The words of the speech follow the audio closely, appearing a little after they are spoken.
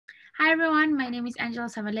Hi everyone, my name is Angela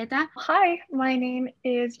Savaleta. Hi, my name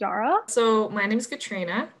is Yara. So my name is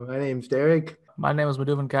Katrina. My name's Derek. My name is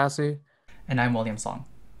Madhuvan Cassie. And I'm William Song.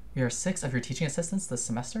 We are 6 of your teaching assistants this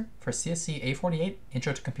semester for CSCA48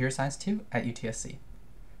 Intro to Computer Science 2 at UTSC.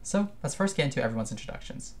 So let's first get into everyone's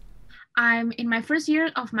introductions. I'm in my first year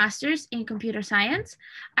of Master's in Computer Science.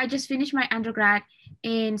 I just finished my undergrad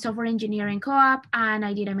in Software Engineering Co-op and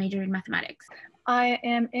I did a major in Mathematics. I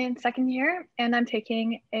am in second year and I'm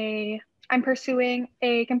pursuing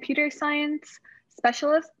a computer science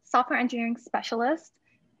specialist, software engineering specialist,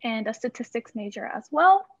 and a statistics major as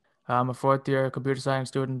well. I'm a fourth year computer science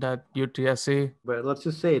student at UTSC. But let's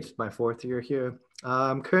just say it's my fourth year here.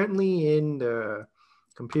 I'm currently in the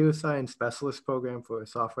computer science specialist program for a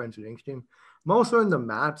software engineering stream. I'm also in the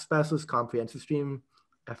math specialist comprehensive stream.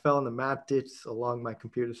 I fell in the math ditch along my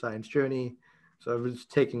computer science journey. So I was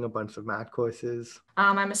taking a bunch of math courses.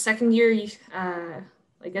 I'm a second year,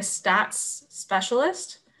 stats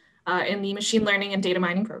specialist in the machine learning and data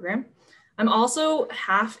mining program. I'm also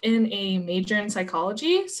half in a major in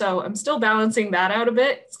psychology, so I'm still balancing that out a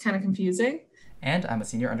bit. It's kind of confusing. And I'm a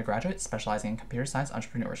senior undergraduate specializing in computer science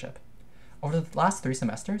entrepreneurship. Over the last 3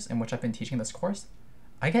 semesters in which I've been teaching this course,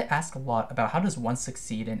 I get asked a lot about how does one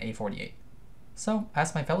succeed in A48. So I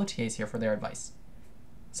asked my fellow TAs here for their advice.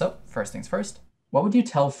 So first things first, what would you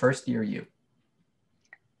tell first year you?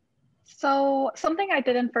 So something I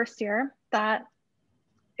did in first year that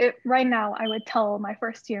right now I would tell my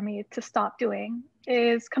first year me to stop doing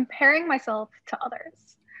is comparing myself to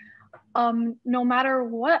others. No matter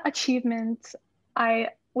what achievement I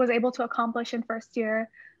was able to accomplish in first year,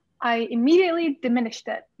 I immediately diminished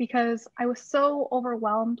it because I was so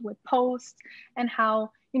overwhelmed with posts and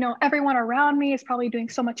how, everyone around me is probably doing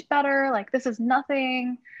so much better. Like, this is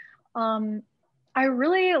nothing. I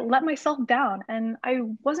really let myself down and I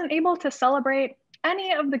wasn't able to celebrate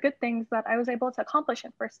any of the good things that I was able to accomplish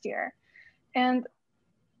in first year. And,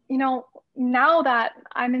 now that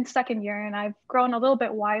I'm in second year and I've grown a little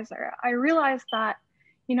bit wiser, I realized that,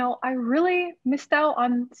 I really missed out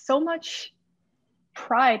on so much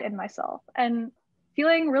pride in myself and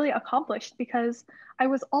feeling really accomplished because I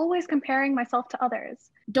was always comparing myself to others.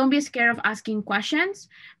 Don't be scared of asking questions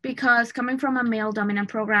because coming from a male dominant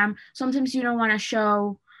program, sometimes you don't want to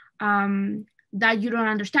show that you don't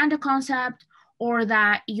understand the concept or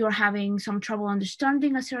that you're having some trouble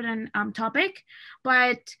understanding a certain topic,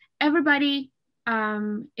 but everybody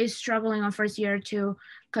is struggling on first year to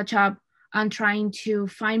catch up and trying to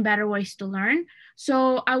find better ways to learn.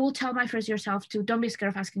 So I will tell my first year self to don't be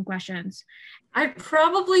scared of asking questions. I'd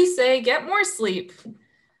probably say get more sleep.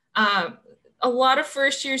 A lot of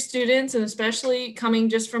first year students, and especially coming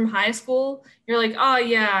just from high school, you're like, oh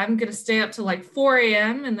yeah, I'm gonna stay up to like 4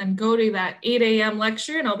 a.m. and then go to that 8 a.m.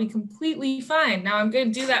 lecture and I'll be completely fine. Now I'm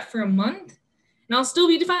gonna do that for a month and I'll still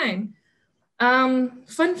be fine.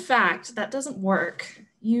 Fun fact, that doesn't work.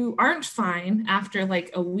 You aren't fine after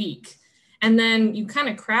like a week and then you kind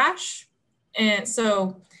of crash. And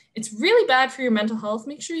so it's really bad for your mental health.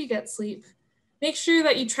 Make sure you get sleep. Make sure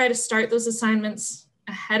that you try to start those assignments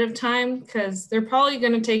ahead of time because they're probably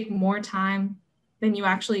going to take more time than you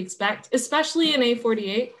actually expect, especially in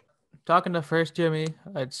A48. Talking to first year me,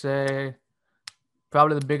 I'd say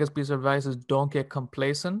probably the biggest piece of advice is don't get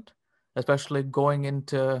complacent, especially going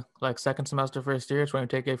into like second semester, first years when you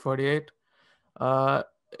take A48.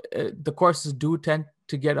 The courses do tend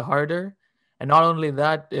to get harder. And not only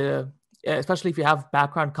that, especially if you have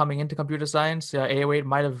background coming into computer science, A08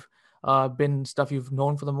 might have been stuff you've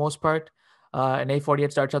known for the most part. And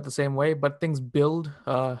A48 starts out the same way, but things build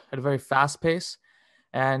at a very fast pace.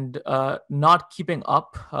 And not keeping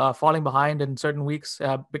up, falling behind in certain weeks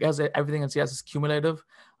because everything in CS is cumulative.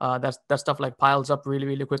 That stuff like piles up really,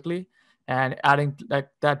 really quickly. And adding like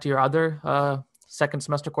that to your other second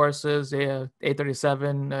semester courses, A37,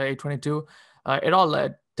 A22, it all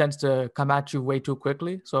tends to come at you way too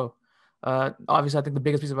quickly. So obviously, I think the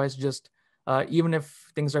biggest piece of advice is just even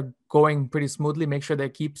if things are going pretty smoothly, make sure they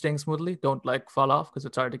keep staying smoothly. Don't like fall off because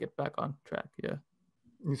it's hard to get back on track. Yeah.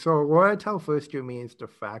 So what I tell first year me is the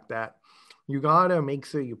fact that you gotta make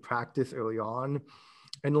sure you practice early on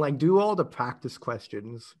and like do all the practice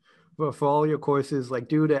questions for all your courses, like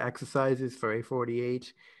do the exercises for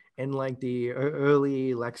A48 and like the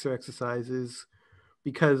early lecture exercises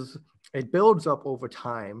because it builds up over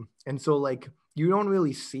time. And so like you don't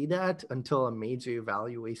really see that until a major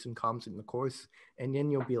evaluation comes in the course. And then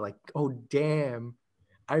you'll be like, oh, damn,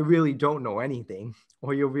 I really don't know anything.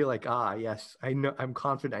 Or you'll be like, yes, I know, I'm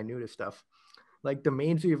confident I knew this stuff. Like the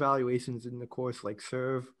major evaluations in the course like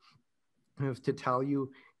serve to tell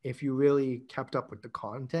you if you really kept up with the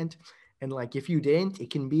content. And like if you didn't, it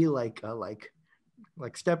can be like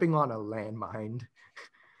stepping on a landmine.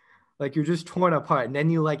 Like you're just torn apart, and then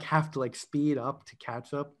you like have to like speed up to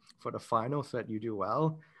catch up for the final so that you do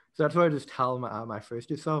well. So that's what I just tell my first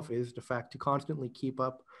year self, is the fact to constantly keep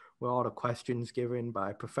up with all the questions given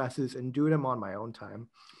by professors and do them on my own time.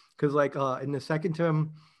 Because like in the second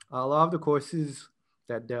term, a lot of the courses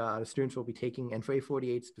that the students will be taking, and for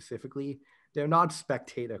A48 specifically, they're not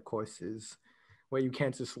spectator courses where you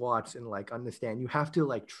can't just watch and like understand. You have to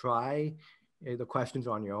like try the questions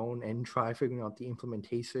on your own and try figuring out the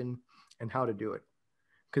implementation and how to do it.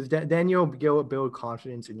 Because then you'll build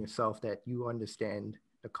confidence in yourself that you understand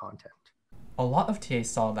the content. A lot of TAs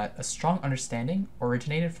saw that a strong understanding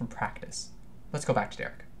originated from practice. Let's go back to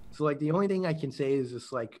Derek. So like the only thing I can say is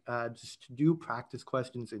just to do practice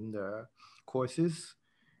questions in the courses,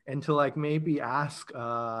 and to like maybe ask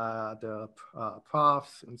the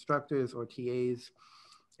profs, instructors, or TAs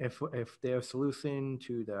if their solution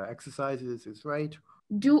to the exercises is right.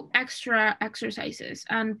 Do extra exercises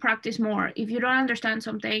and practice more. If you don't understand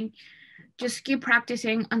something, just keep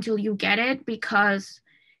practicing until you get it, because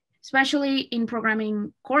especially in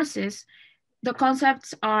programming courses, the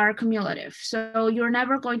concepts are cumulative. So you're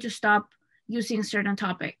never going to stop using a certain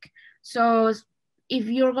topic. So if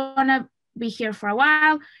you're gonna be here for a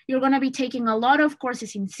while, you're gonna be taking a lot of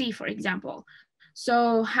courses in C, for example.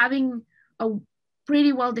 So having a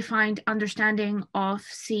pretty well-defined understanding of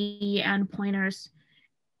C and pointers,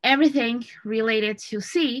 everything related to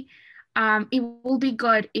C, it will be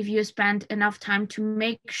good if you spend enough time to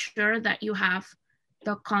make sure that you have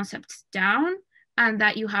the concepts down and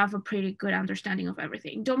that you have a pretty good understanding of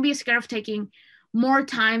everything. Don't be scared of taking more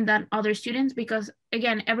time than other students, because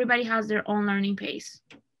again, everybody has their own learning pace.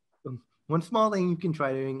 One small thing you can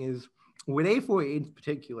try doing is with A48 in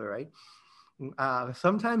particular, right?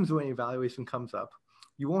 Sometimes when evaluation comes up,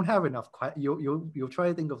 you won't have enough. You'll try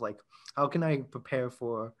to think of like, how can I prepare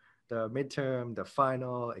for the midterm, the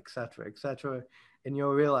final, etc., and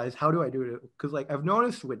you'll realize, how do I do it? Because like I've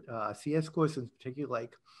noticed with CS courses in particular,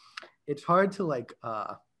 like it's hard to like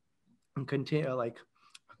continue like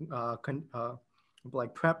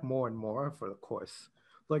prep more and more for the course.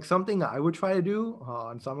 Like something that I would try to do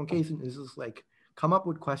on some occasions is just like come up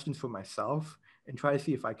with questions for myself and try to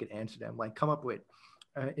see if I could answer them. Like come up with,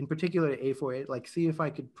 in particular A48, like see if I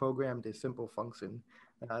could program this simple function.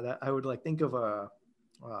 That I would like think of a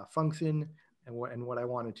function and what I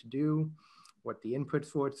wanted to do, what the inputs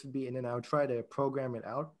for it should be, and then I would try to program it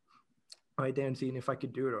out right there and seeing if I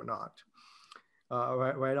could do it or not.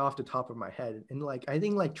 Right off the top of my head. And like I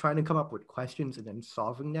think like trying to come up with questions and then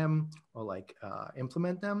solving them or like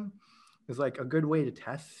implement them is like a good way to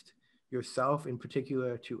test yourself, in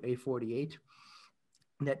particular to A48,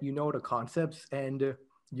 that you know the concepts, and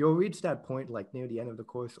you'll reach that point like near the end of the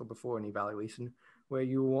course or before an evaluation where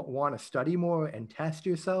you want to study more and test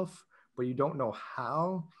yourself, but you don't know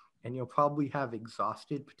how, and you'll probably have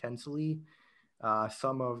exhausted potentially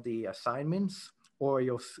some of the assignments, or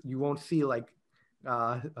you won't see like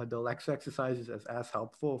the lecture exercises as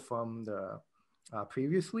helpful from the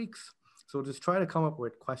previous weeks. So just try to come up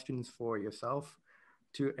with questions for yourself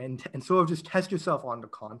and sort of just test yourself on the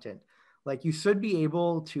content. Like you should be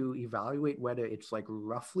able to evaluate whether it's like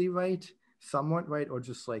roughly right, somewhat right, or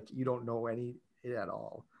just like you don't know any at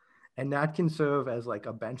all. And that can serve as like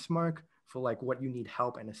a benchmark for like what you need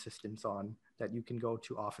help and assistance on that you can go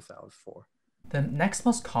to office hours for. The next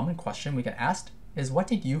most common question we get asked is, what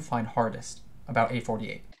did you find hardest about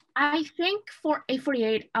A48? I think for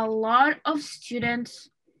A48, a lot of students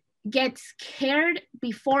get scared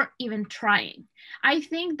before even trying. I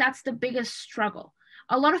think that's the biggest struggle.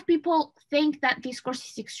 A lot of people think that this course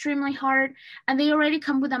is extremely hard and they already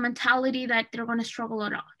come with a mentality that they're going to struggle a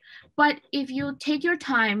lot. But if you take your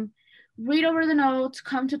time, read over the notes,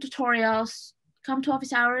 come to tutorials, come to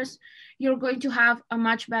office hours, you're going to have a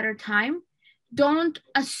much better time. Don't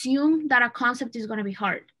assume that a concept is going to be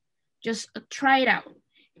hard. Just try it out.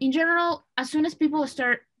 In general, as soon as people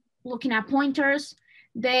start looking at pointers,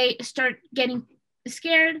 they start getting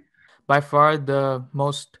scared. By far, the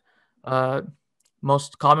most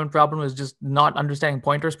common problem is just not understanding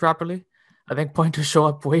pointers properly. I think pointers show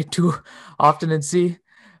up way too often in C.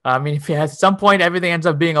 I mean, if at some point everything ends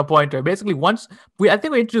up being a pointer. Basically, I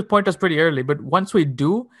think we introduced pointers pretty early, but once we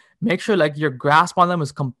do, make sure like your grasp on them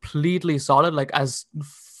is completely solid, like as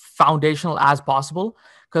foundational as possible,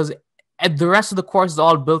 because the rest of the course is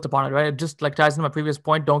all built upon it, right? It just like ties into my previous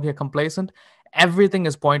point, don't get complacent. Everything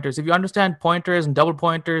is pointers. If you understand pointers and double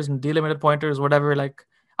pointers and delimited pointers, whatever, like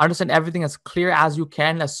understand everything as clear as you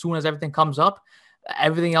can as soon as everything comes up,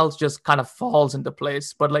 everything else just kind of falls into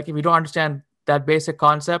place. But like if you don't understand that basic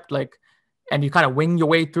concept, like and you kind of wing your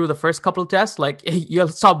way through the first couple of tests, like you'll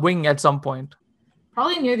stop winging at some point.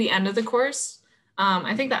 Probably near the end of the course.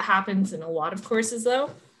 I think that happens in a lot of courses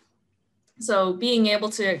though. So being able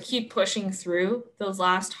to keep pushing through those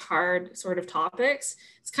last hard sort of topics,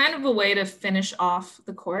 it's kind of a way to finish off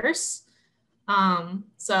the course.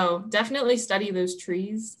 So definitely study those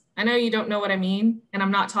trees. I know you don't know what I mean, and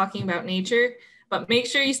I'm not talking about nature, but make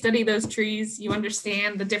sure you study those trees, you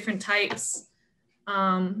understand the different types,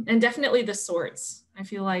 and definitely the sorts. I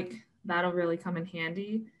feel like that'll really come in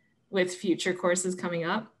handy with future courses coming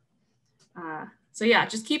up. So yeah,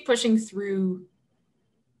 just keep pushing through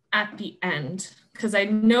at the end, because I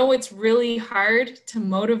know it's really hard to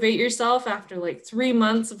motivate yourself after like 3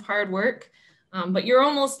 months of hard work, but you're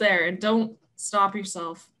almost there, and don't stop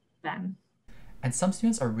yourself then. And some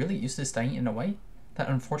students are really used to studying in a way that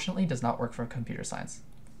unfortunately does not work for computer science.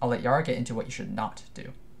 I'll let Yara get into what you should not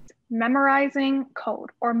do. Memorizing code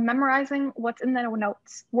or memorizing what's in the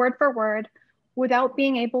notes word for word without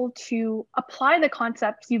being able to apply the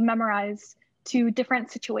concepts you've memorized to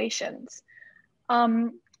different situations.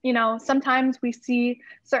 Sometimes we see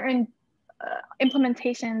certain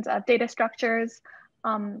implementations of data structures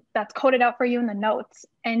that's coded out for you in the notes.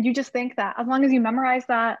 And you just think that as long as you memorize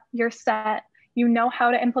that, you're set. You know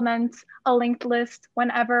how to implement a linked list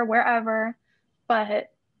whenever, wherever. But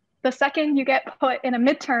the second you get put in a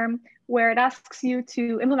midterm where it asks you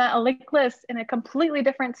to implement a linked list in a completely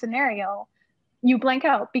different scenario, you blank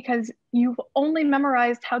out because you've only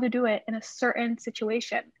memorized how to do it in a certain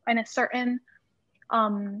situation, in a certain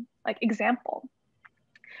example.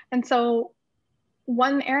 And so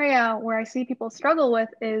one area where I see people struggle with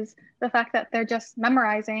is the fact that they're just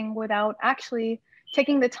memorizing without actually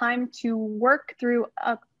taking the time to work through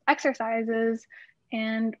exercises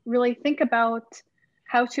and really think about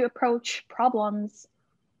how to approach problems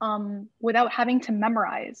without having to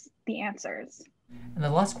memorize the answers. And the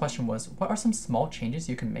last question was, what are some small changes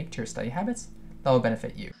you can make to your study habits that will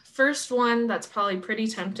benefit you? First one that's probably pretty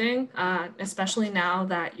tempting, especially now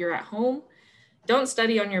that you're at home, don't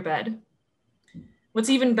study on your bed. What's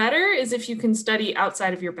even better is if you can study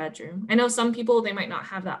outside of your bedroom. I know some people, they might not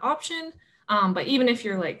have that option, but even if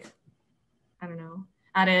you're like, I don't know,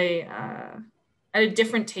 at a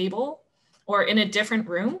different table or in a different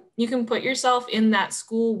room, you can put yourself in that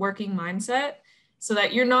school working mindset so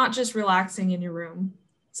that you're not just relaxing in your room.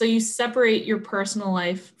 So you separate your personal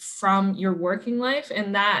life from your working life.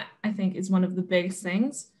 And that, I think, is one of the biggest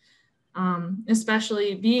things,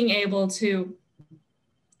 especially being able to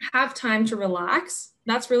have time to relax.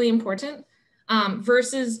 That's really important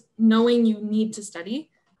versus knowing you need to study.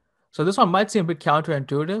 So this one might seem a bit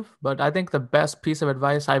counterintuitive, but I think the best piece of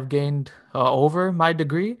advice I've gained over my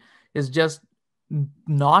degree is just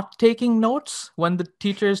not taking notes when the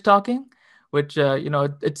teacher is talking, which,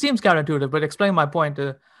 it seems counterintuitive, but explain my point.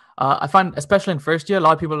 I find, especially in first year, a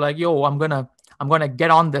lot of people are like, yo, I'm gonna get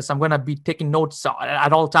on this. I'm gonna be taking notes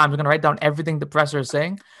at all times. I'm gonna write down everything the professor is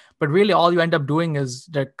saying. But really, all you end up doing is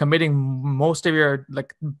committing most of your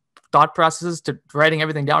thought processes to writing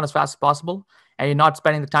everything down as fast as possible, and you're not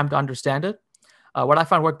spending the time to understand it. What I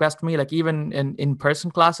found worked best for me, even in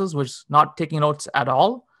in-person classes, was not taking notes at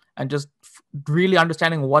all and just really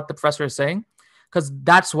understanding what the professor is saying, because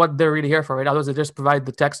that's what they're really here for, right? Otherwise, they just provide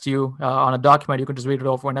the text to you on a document. You can just read it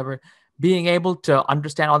over whenever. Being able to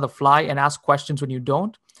understand on the fly and ask questions when you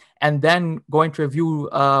don't, and then going to review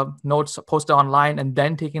notes posted online and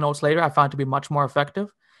then taking notes later, I found to be much more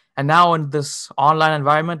effective. And now in this online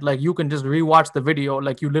environment, you can just rewatch the video,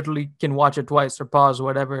 you literally can watch it twice or pause or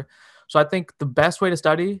whatever. So I think the best way to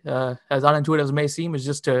study, as unintuitive as it may seem, is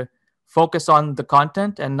just to focus on the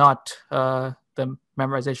content and not the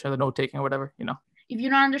memorization or the note taking or whatever, If you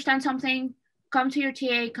don't understand something, come to your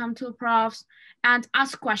TA, come to profs, and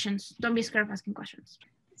ask questions. Don't be scared of asking questions.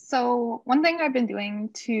 So one thing I've been doing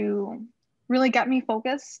to really get me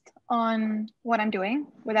focused on what I'm doing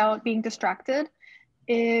without being distracted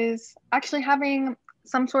is actually having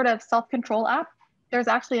some sort of self-control app. There's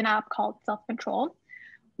actually an app called Self-Control,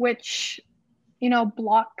 which,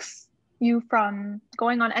 blocks you from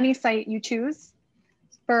going on any site you choose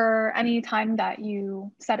for any time that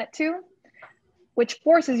you set it to, which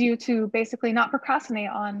forces you to basically not procrastinate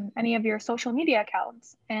on any of your social media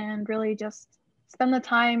accounts and really just spend the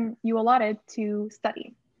time you allotted to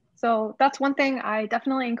study. So that's one thing I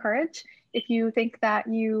definitely encourage. If you think that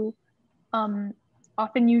you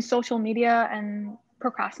often use social media and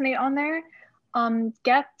procrastinate on there,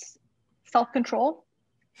 get self-control,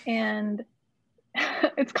 and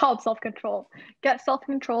it's called self-control. Get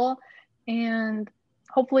self-control, and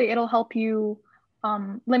hopefully it'll help you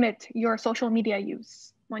limit your social media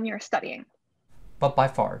use when you're studying. But by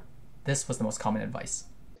far, This was the most common advice.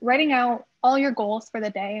 Writing out all your goals for the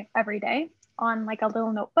day, every day, on like a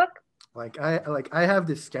little notebook. Like I have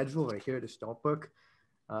this schedule right here, this notebook.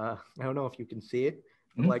 I don't know if you can see it.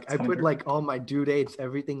 But like I put like all my due dates,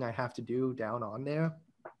 everything I have to do down on there.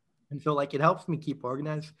 And so like it helps me keep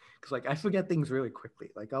organized because like I forget things really quickly.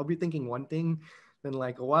 Like I'll be thinking one thing, then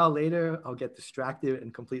like a while later I'll get distracted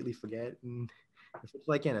and completely forget. And if it's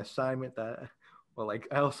like an assignment that, or like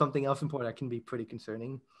something else important, that can be pretty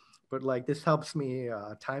concerning. But like this helps me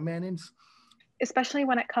time manage. Especially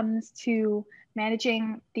when it comes to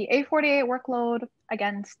managing the A48 workload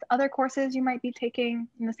against other courses you might be taking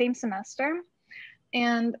in the same semester.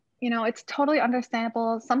 And you know, it's totally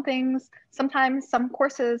understandable. Sometimes some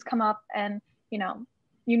courses come up and, you know,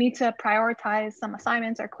 you need to prioritize some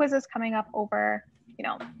assignments or quizzes coming up over, you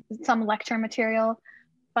know, some lecture material.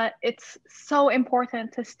 But it's so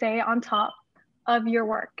important to stay on top of your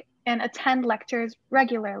work and attend lectures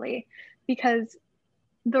regularly, because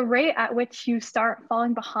the rate at which you start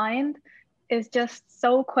falling behind is just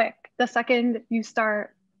so quick the second you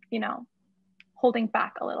start, you know, holding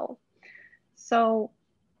back a little. So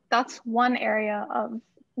that's one area of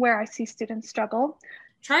where I see students struggle.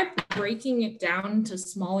 Try breaking it down to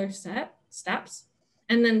smaller steps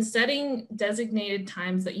and then setting designated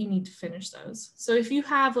times that you need to finish those. So if you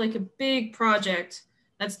have like a big project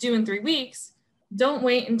that's due in 3 weeks, don't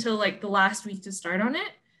wait until like the last week to start on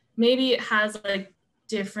it. Maybe it has like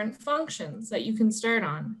different functions that you can start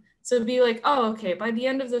on. So be like, oh, okay, by the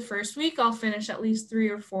end of the first week, I'll finish at least 3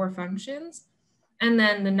 or 4 functions. And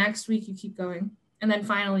then the next week you keep going. And then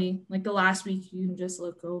finally, like the last week, you can just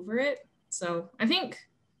look over it. So I think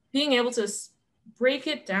being able to break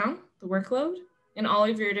it down, the workload in all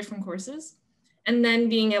of your different courses, and then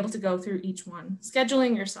being able to go through each one,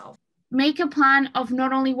 scheduling yourself. Make a plan of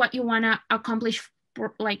not only what you want to accomplish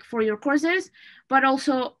for your courses, but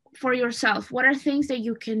also for yourself. What are things that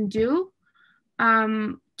you can do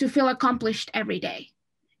to feel accomplished every day?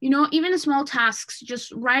 You know, even small tasks,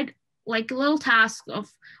 just write like little tasks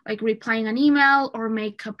of like replying an email or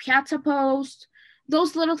make a Piazza post.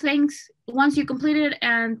 Those little things, once you complete it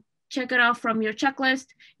and check it off from your checklist,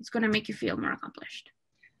 it's going to make you feel more accomplished.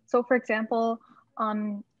 So for example,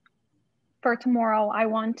 for tomorrow, I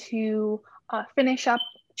want to finish up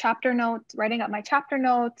chapter notes, writing up my chapter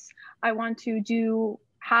notes. I want to do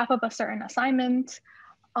half of a certain assignment.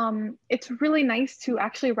 It's really nice to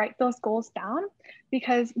actually write those goals down,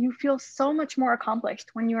 because you feel so much more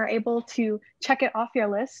accomplished when you are able to check it off your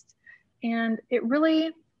list. And it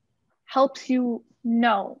really helps you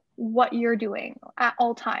know what you're doing at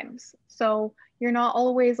all times. So you're not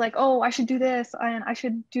always like, oh, I should do this and I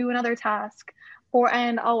should do another task,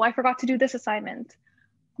 and oh, I forgot to do this assignment.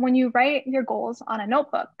 When you write your goals on a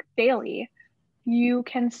notebook daily, you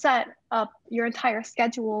can set up your entire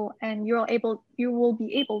schedule and you will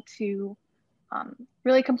be able to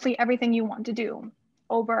really complete everything you want to do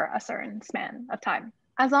over a certain span of time.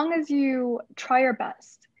 As long as you try your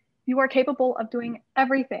best, you are capable of doing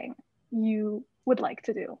everything you would like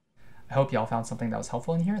to do. I hope y'all found something that was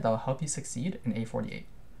helpful in here that will help you succeed in A48.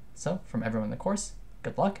 So from everyone in the course,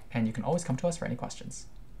 good luck, and you can always come to us for any questions.